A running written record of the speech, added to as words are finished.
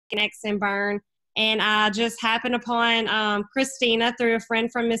taking X Burn. And I just happened upon Christina through a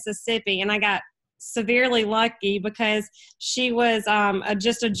friend from Mississippi, and I got severely lucky because she was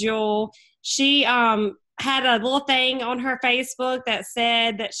just a jewel. She had a little thing on her Facebook that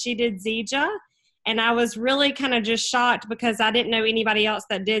said that she did Zija, and I was really kind of just shocked because I didn't know anybody else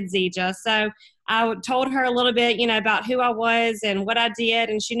that did Zija. So I told her a little bit, about who I was and what I did,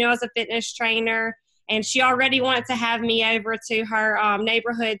 and she knew I was a fitness trainer. And she already wanted to have me over to her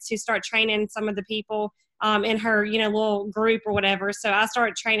neighborhood to start training some of the people in her, little group or whatever. So I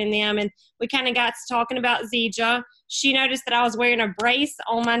started training them, and we kind of got to talking about Zija. She noticed that I was wearing a brace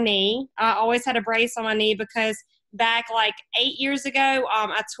on my knee. I always had a brace on my knee because back like 8 years ago,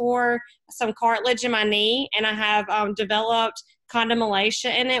 I tore some cartilage in my knee, and I have developed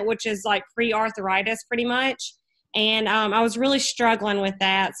condylomalacia in it, which is like pre-arthritis pretty much. And I was really struggling with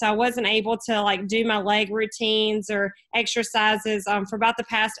that. So I wasn't able to like do my leg routines or exercises for about the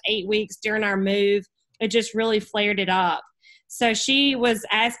past 8 weeks during our move. It just really flared it up. So she was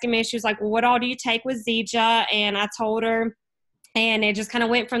asking me, she was like, well, what all do you take with Zija? And I told her, and it just kind of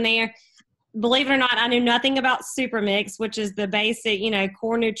went from there. Believe it or not, I knew nothing about Supermix, which is the basic,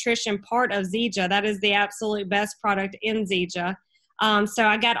 core nutrition part of Zija. That is the absolute best product in Zija. So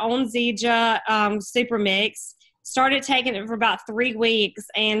I got on Zija Supermix. Started taking it for about 3 weeks,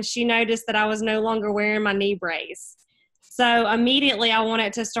 and she noticed that I was no longer wearing my knee brace. So immediately I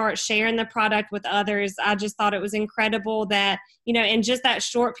wanted to start sharing the product with others. I just thought it was incredible that, in just that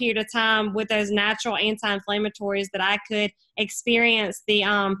short period of time with those natural anti-inflammatories that I could experience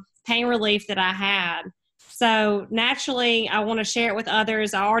the pain relief that I had. So naturally, I want to share it with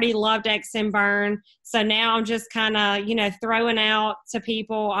others. I already loved X Burn. So now I'm just kind of, throwing out to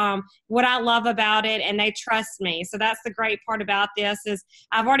people what I love about it, and they trust me. So that's the great part about this is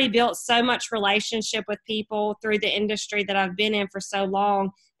I've already built so much relationship with people through the industry that I've been in for so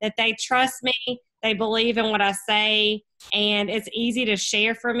long that they trust me, they believe in what I say, and it's easy to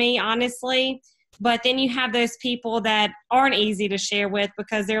share for me, honestly. But then you have those people that aren't easy to share with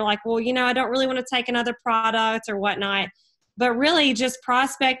because they're like, well, I don't really want to take another product or whatnot. But really just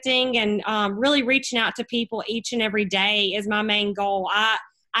prospecting and really reaching out to people each and every day is my main goal.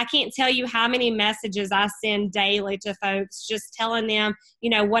 I can't tell you how many messages I send daily to folks, just telling them,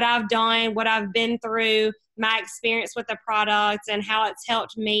 what I've done, what I've been through, my experience with the product, and how it's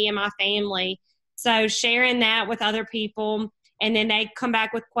helped me and my family. So sharing that with other people, and then they come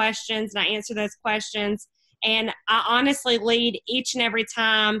back with questions, and I answer those questions. And I honestly lead each and every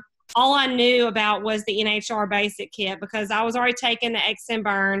time. All I knew about was the NHR Basic Kit because I was already taking the X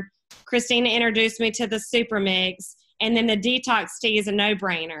Burn. Christina introduced me to the Supermix, and then the Detox Tea is a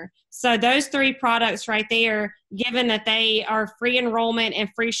no-brainer. So those 3 products right there, given that they are free enrollment and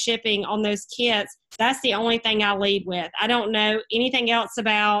free shipping on those kits, that's the only thing I lead with. I don't know anything else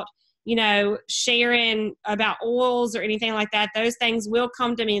about sharing about oils or anything like that. Those things will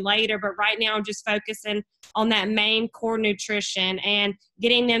come to me later, but right now I'm just focusing on that main core nutrition and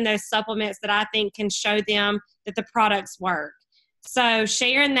getting them those supplements that I think can show them that the products work. So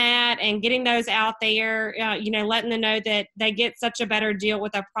sharing that and getting those out there, letting them know that they get such a better deal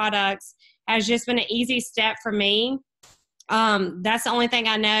with our products has just been an easy step for me. That's the only thing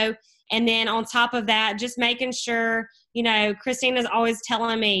I know. And then on top of that, just making sure, Christina's always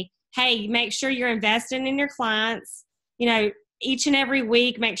telling me, hey, make sure you're investing in your clients. Each and every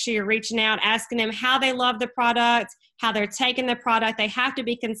week, make sure you're reaching out, asking them how they love the product, how they're taking the product. They have to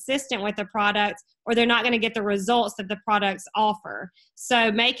be consistent with the product or they're not going to get the results that the products offer.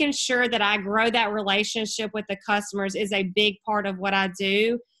 So making sure that I grow that relationship with the customers is a big part of what I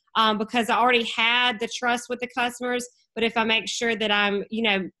do because I already had the trust with the customers. But if I make sure that I'm,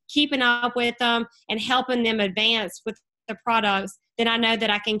 keeping up with them and helping them advance with the products, then I know that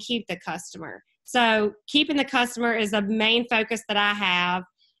I can keep the customer. So keeping the customer is a main focus that I have.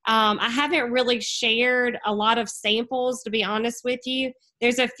 I haven't really shared a lot of samples, to be honest with you.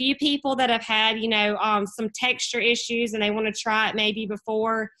 There's a few people that have had, some texture issues and they want to try it maybe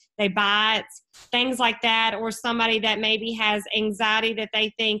before they buy it, things like that, or somebody that maybe has anxiety that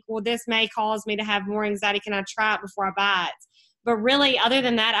they think, well, this may cause me to have more anxiety. Can I try it before I buy it? But really, other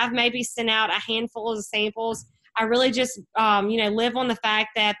than that, I've maybe sent out a handful of samples. I really just, live on the fact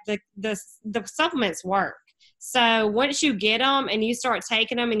that the supplements work. So once you get them and you start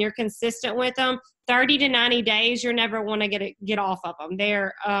taking them and you're consistent with them, 30 to 90 days, you're never want to get off of them.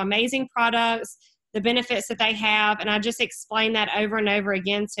 They're amazing products, the benefits that they have, and I just explain that over and over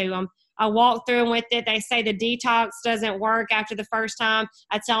again to them. I walk through them with it. They say the detox doesn't work after the first time.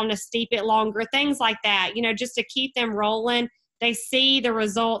 I tell them to steep it longer, things like that, just to keep them rolling. They see the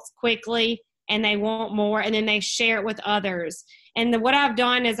results quickly, and they want more, and then they share it with others. And what I've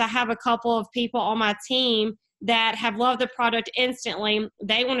done is I have a couple of people on my team that have loved the product instantly.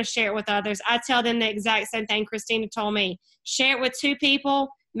 They want to share it with others. I tell them the exact same thing Christina told me. Share it with 2 people,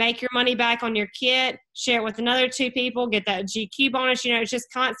 make your money back on your kit, share it with another 2 people, get that GQ bonus. You know, it's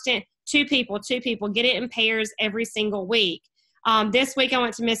just constant. 2 people, get it in pairs every single week. This week I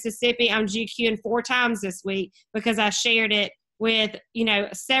went to Mississippi. I'm GQing 4 times this week because I shared it with, you know,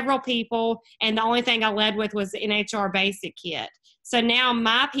 several people, and the only thing I led with was the NHR basic kit. So now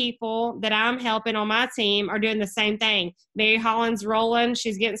my people that I'm helping on my team are doing the same thing. Mary Holland's rolling.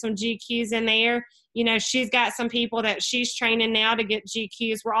 She's getting some GQs in there. You know, she's got some people that she's training now to get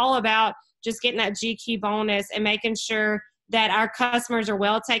GQs. We're all about just getting that GQ bonus and making sure that our customers are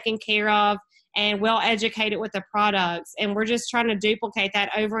well taken care of and well educated with the products. And we're just trying to duplicate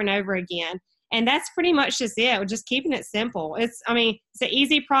that over and over again. And that's pretty much just it. We're just keeping it simple. It's an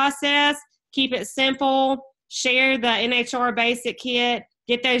easy process. Keep it simple. Share the NHR basic kit.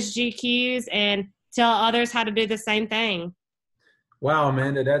 Get those GQs and tell others how to do the same thing. Wow,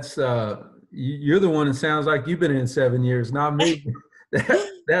 Amanda, that's you're the one that sounds like you've been in 7 years, not me.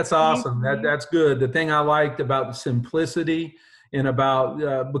 That's awesome. That's good. The thing I liked about the simplicity and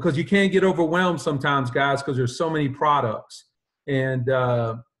about because you can't get overwhelmed sometimes, guys, because there's so many products. And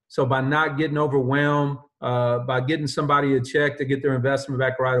so by not getting overwhelmed, by getting somebody a check to get their investment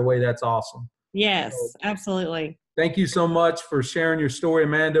back right away, that's awesome. Yes, absolutely. Thank you so much for sharing your story,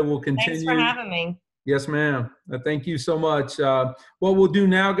 Amanda. We'll continue. Thanks for having me. Yes, ma'am. Thank you so much. What we'll do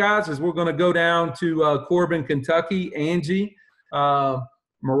now, guys, is we're going to go down to Corbin, Kentucky. Angie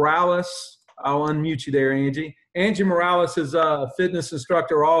Morales. I'll unmute you there, Angie. Angie Morales is a fitness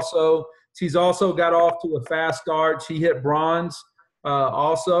instructor also. She's also got off to a fast start. She hit bronze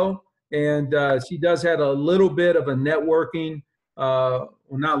also. And she does have a little bit of a networking, well,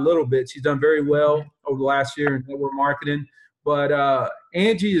 not a little bit. She's done very well over the last year in network marketing. But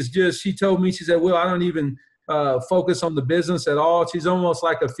Angie is just, she told me, she said, Will, I don't even focus on the business at all. She's almost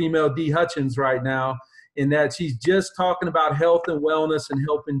like a female D. Hutchins right now in that she's just talking about health and wellness and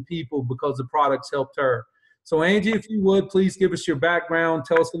helping people because the products helped her. So Angie, if you would, please give us your background.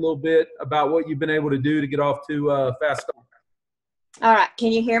 Tell us a little bit about what you've been able to do to get off to a fast start. All right.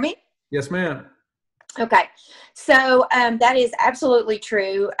 Can you hear me? Yes, ma'am. Okay. So that is absolutely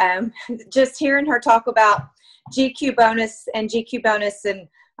true. Just hearing her talk about GQ bonus, and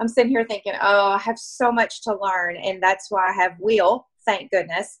I'm sitting here thinking, oh, I have so much to learn. And that's why I have Will, thank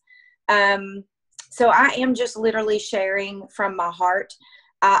goodness. So I am just literally sharing from my heart.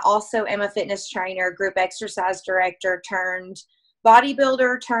 I also am a fitness trainer, group exercise director turned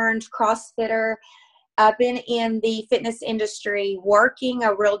bodybuilder turned CrossFitter. I've been in the fitness industry working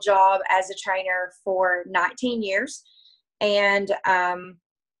a real job as a trainer for 19 years. And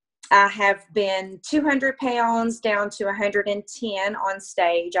I have been 200 pounds down to 110 on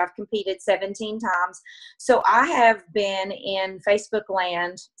stage. I've competed 17 times. So I have been in Facebook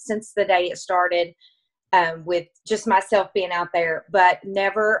land since the day it started, with just myself being out there, but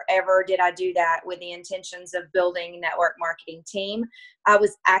never, ever did I do that with the intentions of building a network marketing team. I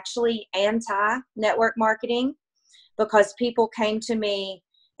was actually anti-network marketing because people came to me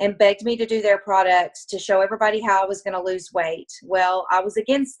and begged me to do their products to show everybody how I was going to lose weight. Well, I was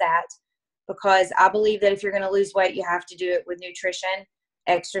against that because I believe that if you're going to lose weight, you have to do it with nutrition,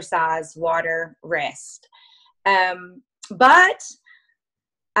 exercise, water, rest. But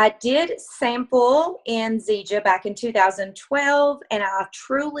I did sample in Zija back in 2012, and I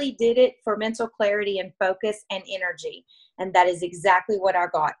truly did it for mental clarity and focus and energy. And that is exactly what I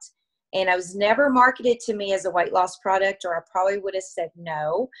got. And I was never marketed to me as a weight loss product, or I probably would have said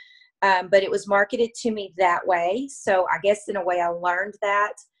no. But it was marketed to me that way. So I guess in a way I learned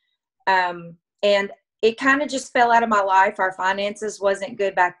that. And it kind of just fell out of my life. Our finances wasn't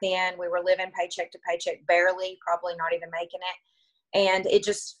good back then. We were living paycheck to paycheck, barely, probably not even making it. And it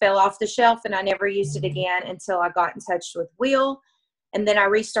just fell off the shelf, and I never used it again until I got in touch with Will. And then I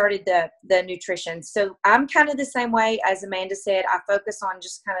restarted the nutrition. So I'm kind of the same way as Amanda said. I focus on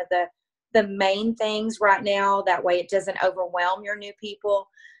just kind of the main things right now. That way it doesn't overwhelm your new people.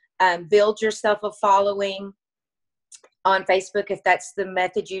 Build yourself a following on Facebook if that's the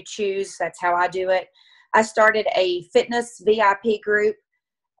method you choose. That's how I do it. I started a fitness VIP group.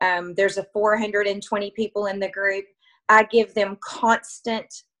 There's 420 people in the group. I give them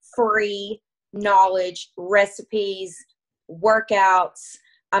constant free knowledge, recipes, workouts.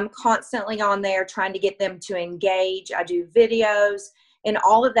 I'm constantly on there trying to get them to engage. I do videos, and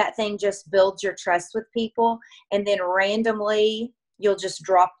all of that thing just builds your trust with people. And then randomly, you'll just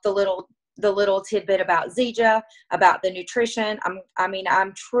drop the the little tidbit about Zija, about the nutrition.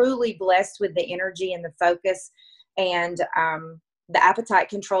 I'm truly blessed with the energy and the focus and the appetite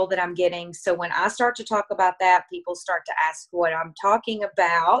control that I'm getting. So when I start to talk about that, people start to ask what I'm talking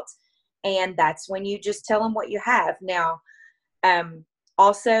about. And that's when you just tell them what you have. Now,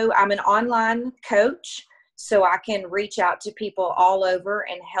 also, I'm an online coach, so I can reach out to people all over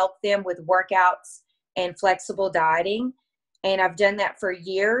and help them with workouts and flexible dieting. And I've done that for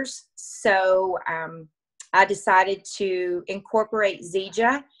years. So I decided to incorporate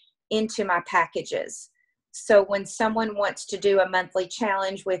Zija into my packages. So when someone wants to do a monthly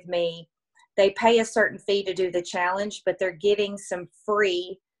challenge with me, they pay a certain fee to do the challenge, but they're getting some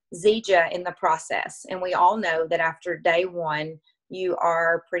free Zija in the process. And we all know that after day one, you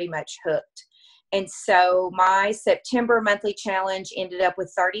are pretty much hooked. And so my September monthly challenge ended up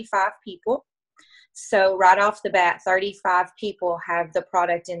with 35 people. So right off the bat, 35 people have the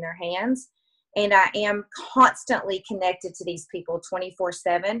product in their hands. And I am constantly connected to these people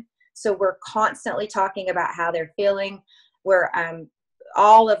 24/7. So we're constantly talking about how they're feeling.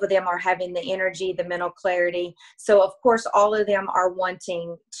 All of them are having the energy, the mental clarity. So of course, all of them are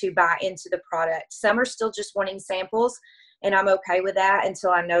wanting to buy into the product. Some are still just wanting samples, and I'm okay with that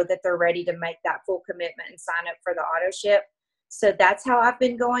until I know that they're ready to make that full commitment and sign up for the auto ship. So that's how I've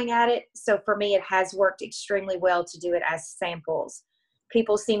been going at it. So for me, it has worked extremely well to do it as samples.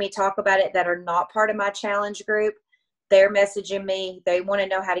 People see me talk about it that are not part of my challenge group. They're messaging me. They want to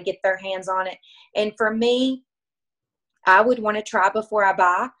know how to get their hands on it. And for me, I would want to try before I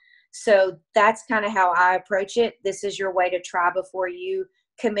buy. So that's kind of how I approach it. This is your way to try before you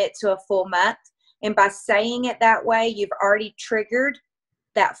commit to a full month. And by saying it that way, you've already triggered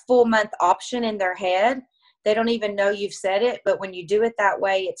that full month option in their head. They don't even know you've said it, but when you do it that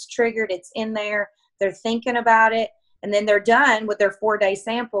way, it's triggered, it's in there, they're thinking about it, and then they're done with their 4-day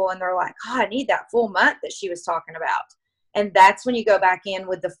sample, and they're like, oh, I need that full month that she was talking about. And that's when you go back in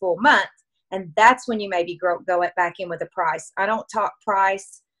with the full month, and that's when you maybe go back in with a price. I don't talk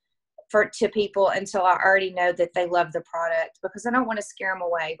price to people until I already know that they love the product, because I don't want to scare them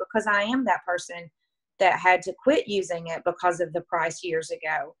away, because I am that person that had to quit using it because of the price years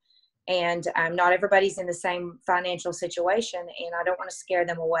ago. And not everybody's in the same financial situation, and I don't want to scare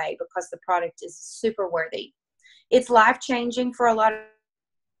them away because the product is super worthy. It's life-changing for a lot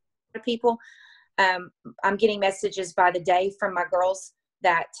of people. I'm getting messages by the day from my girls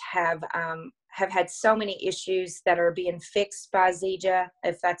that have had so many issues that are being fixed by Zija,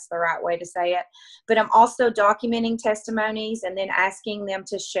 if that's the right way to say it. But I'm also documenting testimonies and then asking them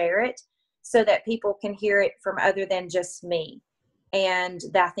to share it so that people can hear it from other than just me. And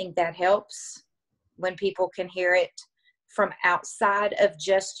I think that helps when people can hear it from outside of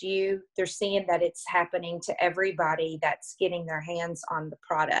just you. They're seeing that it's happening to everybody that's getting their hands on the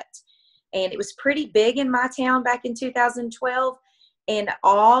product. And it was pretty big in my town back in 2012. And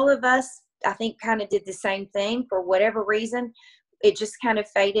all of us, I think, kind of did the same thing for whatever reason. It just kind of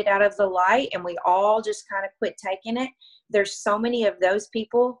faded out of the light, and we all just kind of quit taking it. There's so many of those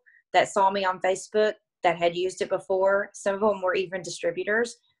people that saw me on Facebook that had used it before. Some of them were even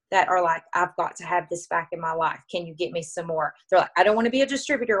distributors that are like, I've got to have this back in my life. Can you get me some more? They're like, I don't want to be a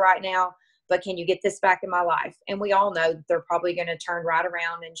distributor right now, but can you get this back in my life? And we all know that they're probably going to turn right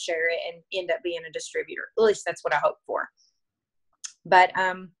around and share it and end up being a distributor. At least that's what I hope for. But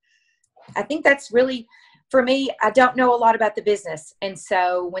I think that's really, for me, I don't know a lot about the business. And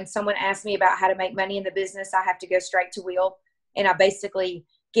so when someone asks me about how to make money in the business, I have to go straight to Will. And I basically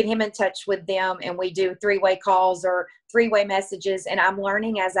get him in touch with them, and we do 3-way calls or 3-way messages, and I'm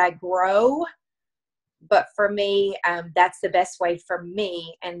learning as I grow. But for me, that's the best way for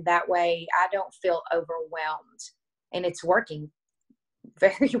me, and that way I don't feel overwhelmed, and it's working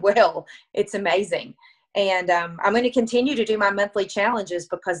very well. It's amazing. And I'm going to continue to do my monthly challenges,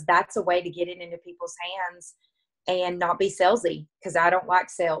 because that's a way to get it into people's hands and not be salesy, because I don't like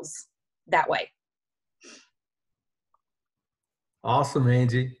sales that way. Awesome,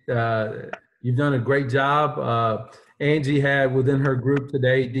 Angie. You've done a great job. Angie had within her group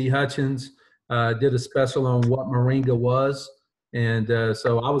today, Dee Hutchins, did a special on what Moringa was. And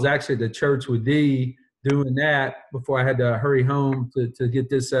so I was actually at the church with Dee doing that before I had to hurry home to get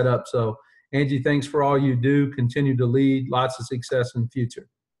this set up. So Angie, thanks for all you do. Continue to lead. Lots of success in the future.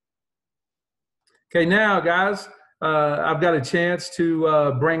 Okay, now, guys, I've got a chance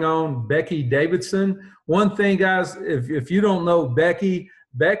to bring on Becky Davidson. One thing, guys, if you don't know Becky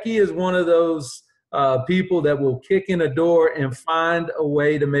is one of those people that will kick in a door and find a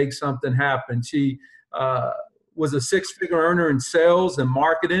way to make something happen. She was a 6-figure earner in sales and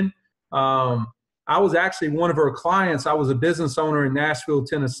marketing. I was actually one of her clients. I was a business owner in Nashville,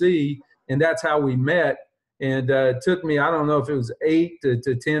 Tennessee, and that's how we met. And it took me, I don't know if it was 8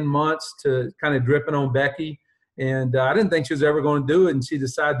 to 10 months to kind of dripping on Becky. And I didn't think she was ever going to do it, and she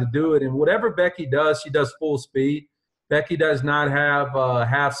decided to do it. And whatever Becky does, she does full speed. Becky does not have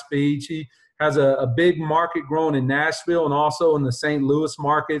half speed. She has a big market growing in Nashville and also in the St. Louis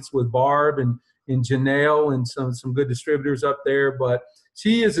markets with Barb and Janelle and some good distributors up there. But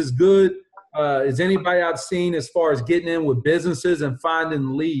she is as good as anybody I've seen as far as getting in with businesses and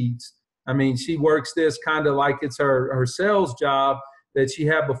finding leads. I mean, she works this kind of like it's her sales job that she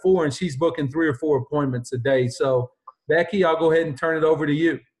had before, and she's booking 3 or 4 appointments a day. So, Becky, I'll go ahead and turn it over to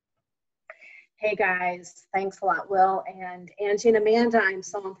you. Hey guys, thanks a lot, Will. And Angie and Amanda, I'm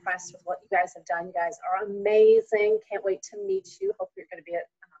so impressed with what you guys have done. You guys are amazing. Can't wait to meet you. Hope you're going to be at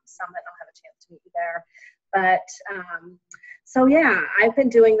Summit. I'll have a chance to meet you there. But so yeah, I've been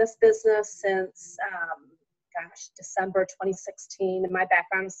doing this business since December 2016, and my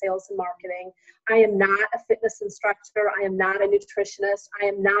background is sales and marketing. I am not a fitness instructor. I am not a nutritionist. I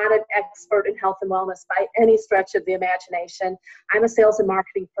am not an expert in health and wellness by any stretch of the imagination. I'm a sales and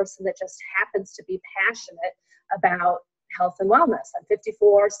marketing person that just happens to be passionate about health and wellness. I'm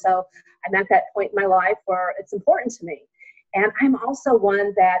 54, so I'm at that point in my life where it's important to me. And I'm also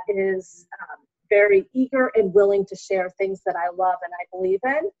one that is very eager and willing to share things that I love and I believe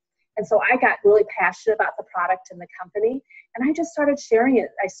in. And so I got really passionate about the product and the company, and I just started sharing it.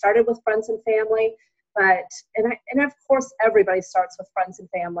 I started with friends and family, and of course everybody starts with friends and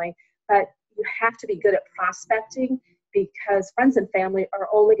family, but you have to be good at prospecting because friends and family are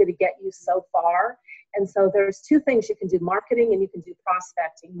only going to get you so far. And so there's 2 things you can do: marketing and you can do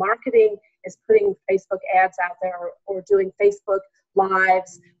prospecting. Marketing is putting Facebook ads out there or doing Facebook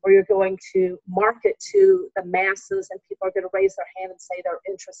lives where you're going to market to the masses and people are going to raise their hand and say they're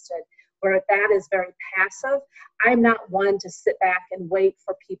interested, where that is very passive. I'm not one to sit back and wait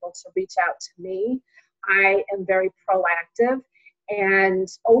for people to reach out to me. I am very proactive, and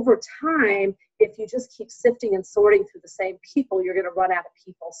over time, if you just keep sifting and sorting through the same people, you're going to run out of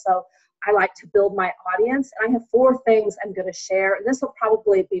people. So I like to build my audience, and I have 4 things I'm going to share, and this will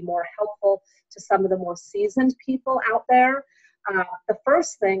probably be more helpful to some of the more seasoned people out there. The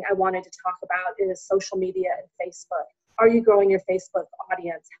first thing I wanted to talk about is social media and Facebook. Are you growing your Facebook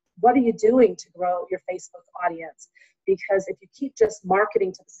audience? What are you doing to grow your Facebook audience? Because if you keep just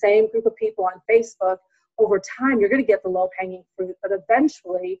marketing to the same group of people on Facebook, over time, you're going to get the low-hanging fruit, but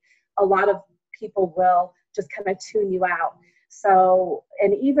eventually a lot of people will just kind of tune you out. So,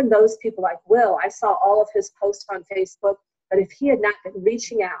 and even those people like Will, I saw all of his posts on Facebook, but if he had not been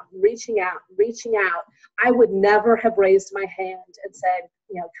reaching out, I would never have raised my hand and said,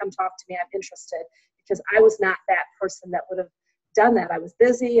 come talk to me, I'm interested, because I was not that person that would have done that. I was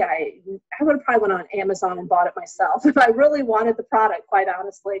busy. I would have probably went on Amazon and bought it myself if I really wanted the product, quite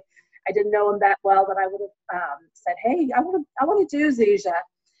honestly. I didn't know him that well that I would have said, hey, I want to do Zija.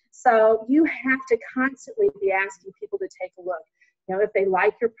 So you have to constantly be asking people to take a look. If they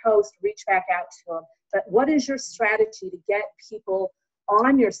like your post, reach back out to them. But what is your strategy to get people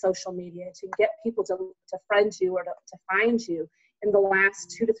on your social media, to get people to friend you or to find you? In the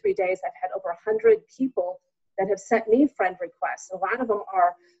last 2 to 3 days, I've had over 100 people that have sent me friend requests. A lot of them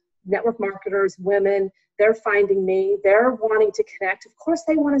are network marketers, women. They're finding me. They're wanting to connect. Of course,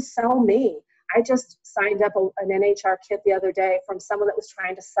 they want to sell me. I just signed up an NHR kit the other day from someone that was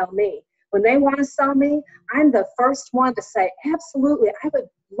trying to sell me. When they want to sell me, I'm the first one to say, absolutely, I would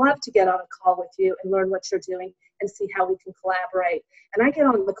love to get on a call with you and learn what you're doing and see how we can collaborate. And I get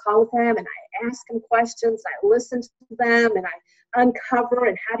on the call with them and I ask them questions, I listen to them, and I uncover,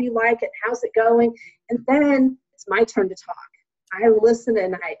 and how do you like it? How's it going? And then it's my turn to talk. I listen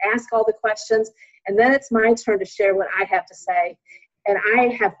and I ask all the questions, and then it's my turn to share what I have to say. And I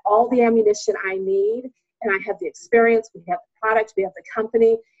have all the ammunition I need, and I have the experience, we have the product, we have the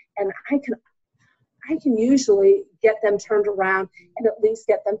company, and I can usually get them turned around and at least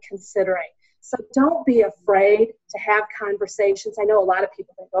get them considering. So don't be afraid to have conversations. I know a lot of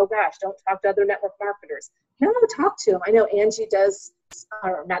people think, oh gosh, don't talk to other network marketers. No, talk to them. I know Angie does,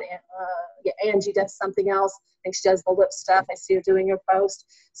 or not, Angie does something else. I think she does the lip stuff. I see her doing her post.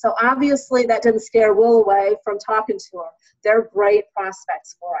 So obviously that didn't scare Will away from talking to her. They're great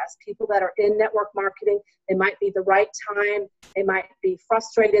prospects for us. People that are in network marketing, they might be the right time. They might be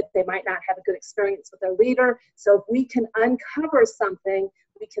frustrated. They might not have a good experience with their leader. So if we can uncover something,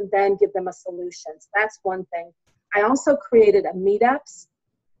 we can then give them a solution. So that's one thing. I also created a meetups.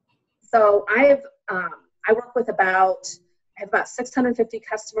 So I work with I have about 650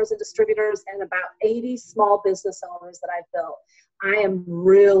 customers and distributors and about 80 small business owners that I've built. I am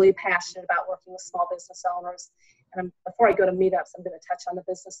really passionate about working with small business owners. And before I go to meetups, I'm going to touch on the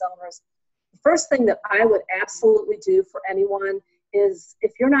business owners. The first thing that I would absolutely do for anyone is,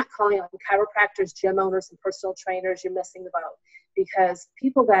 if you're not calling on chiropractors, gym owners, and personal trainers, you're missing the boat. Because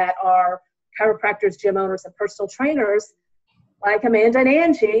people that are chiropractors, gym owners, and personal trainers, like Amanda and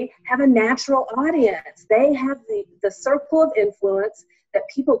Angie, have a natural audience. They have the circle of influence that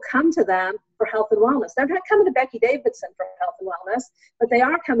people come to them for health and wellness. They're not coming to Becky Davidson for health and wellness, but they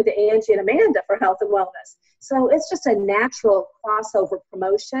are coming to Angie and Amanda for health and wellness. So it's just a natural crossover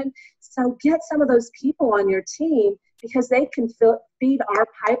promotion. So get some of those people on your team, because they can feed our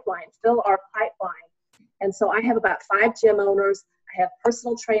pipeline, fill our pipeline. And so I have about 5 gym owners. I have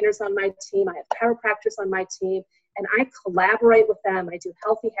personal trainers on my team. I have chiropractors on my team. And I collaborate with them. I do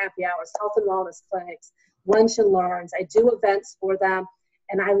healthy happy hours, health and wellness clinics, lunch and learns. I do events for them,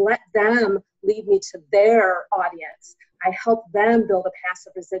 and I let them lead me to their audience. I help them build a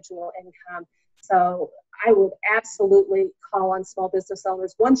passive residual income. So I would absolutely call on small business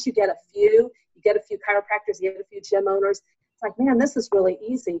owners. Once you get a few chiropractors, you get a few gym owners, it's like, man, this is really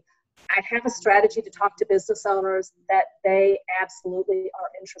easy. I have a strategy to talk to business owners that they absolutely are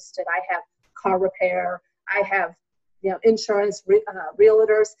interested. I have car repair. I have, insurance,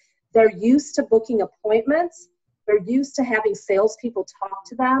 realtors. They're used to booking appointments. They're used to having salespeople talk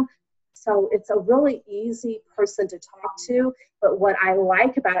to them. So it's a really easy person to talk to. But what I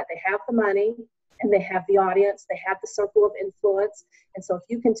like about it, they have the money and they have the audience. They have the circle of influence. And so if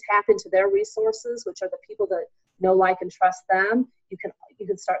you can tap into their resources, which are the people that know, like, and trust them, you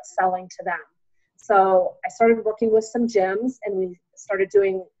can start selling to them. So I started working with some gyms, and we started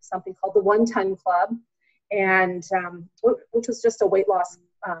doing something called the 1 Ton Club, and which was just a weight loss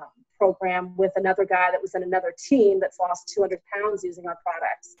program with another guy that was in another team that's lost 200 pounds using our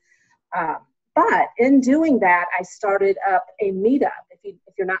products. But in doing that, I started up a meetup. If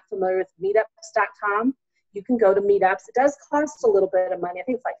you're not familiar with meetups.com, you can go to meetups. It does cost a little bit of money. I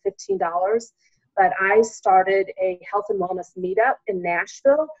think it's like $15. But I started a health and wellness meetup in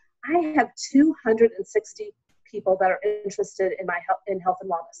Nashville. I have 260 people that are interested in health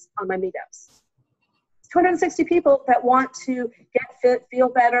and wellness on my meetups. 260 people that want to get fit, feel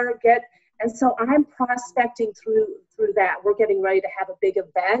better, and so I'm prospecting through that. We're getting ready to have a big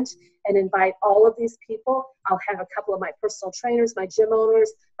event and invite all of these people. I'll have a couple of my personal trainers, my gym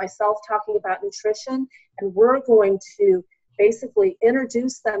owners, myself talking about nutrition, and we're going to basically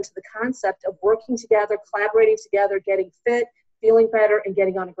introduce them to the concept of working together, collaborating together, getting fit, feeling better, and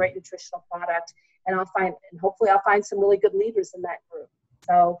getting on a great nutritional product. And hopefully I'll find some really good leaders in that group.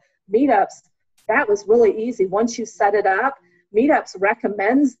 So meetups, that was really easy. Once you set it up, meetups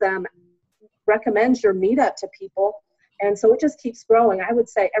recommends your meetup to people. And so it just keeps growing. I would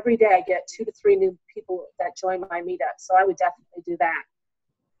say every day I get 2 to 3 new people that join my meetup. So I would definitely do that.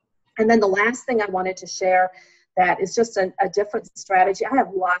 And then the last thing I wanted to share that is just a different strategy. I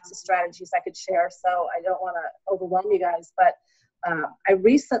have lots of strategies I could share, so I don't want to overwhelm you guys. But I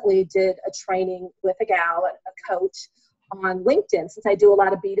recently did a training with a gal, a coach, on LinkedIn. Since I do a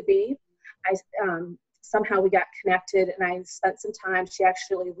lot of B2B, somehow we got connected, and I spent some time. She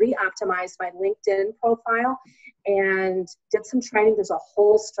actually re-optimized my LinkedIn profile and did some training. There's a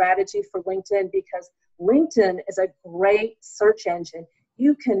whole strategy for LinkedIn, because LinkedIn is a great search engine.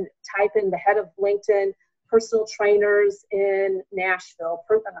 You can type in the head of LinkedIn, personal trainers in Nashville,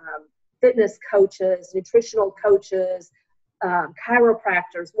 fitness coaches, nutritional coaches,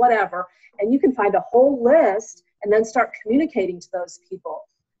 chiropractors, whatever, and you can find a whole list and then start communicating to those people.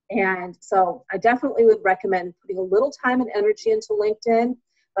 And so I definitely would recommend putting a little time and energy into LinkedIn,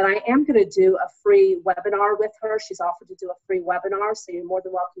 but I am going to do a free webinar with her. She's offered to do a free webinar, so you're more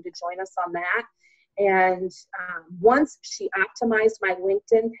than welcome to join us on that. And once she optimized my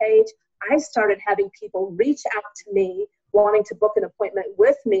LinkedIn page, I started having people reach out to me wanting to book an appointment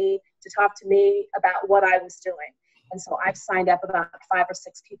with me to talk to me about what I was doing. And so I've signed up about 5 or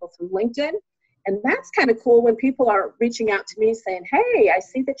 6 people through LinkedIn. And that's kind of cool when people are reaching out to me saying, hey, I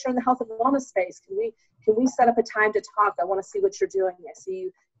see that you're in the health and wellness space. Can we set up a time to talk? I want to see what you're doing. I see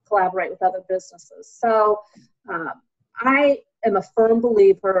you collaborate with other businesses. So I am a firm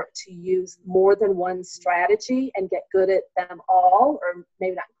believer to use more than one strategy and get good at them all, or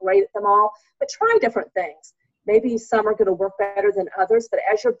maybe not great at them all, but try different things. Maybe some are going to work better than others, but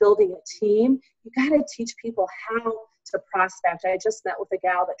as you're building a team, you got to teach people how to prospect. I just met with a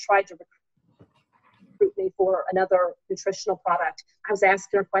gal that tried to recruit me for another nutritional product. I was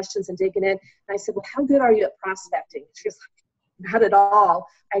asking her questions and digging in, and I said, well, how good are you at prospecting? She was like, not at all.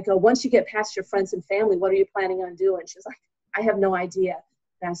 I go, once you get past your friends and family, what are you planning on doing? She's like, I have no idea.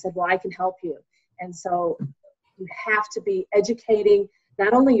 And I said, well, I can help you. And so you have to be educating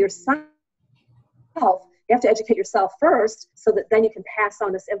not only yourself, you You have to educate yourself first so that then you can pass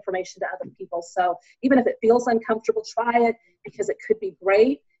on this information to other people. So even if it feels uncomfortable, try it, because it could be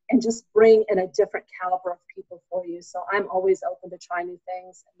great and just bring in a different caliber of people for you. So I'm always open to try new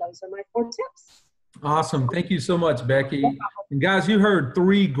things. And those are my 4 tips. Awesome. Thank you so much, Becky. And guys, you heard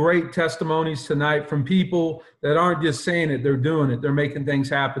 3 great testimonies tonight from people that aren't just saying it, they're doing it. They're making things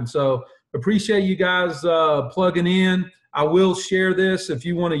happen. So appreciate you guys plugging in. I will share this if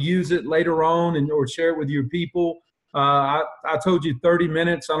you want to use it later on or share it with your people. I told you 30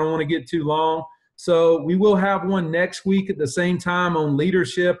 minutes. I don't want to get too long. So we will have one next week at the same time on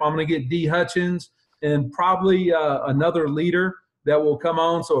leadership. I'm going to get Dee Hutchins and probably another leader that will come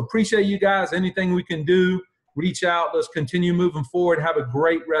on. So appreciate you guys. Anything we can do, reach out. Let's continue moving forward. Have a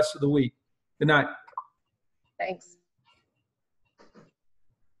great rest of the week. Good night. Thanks.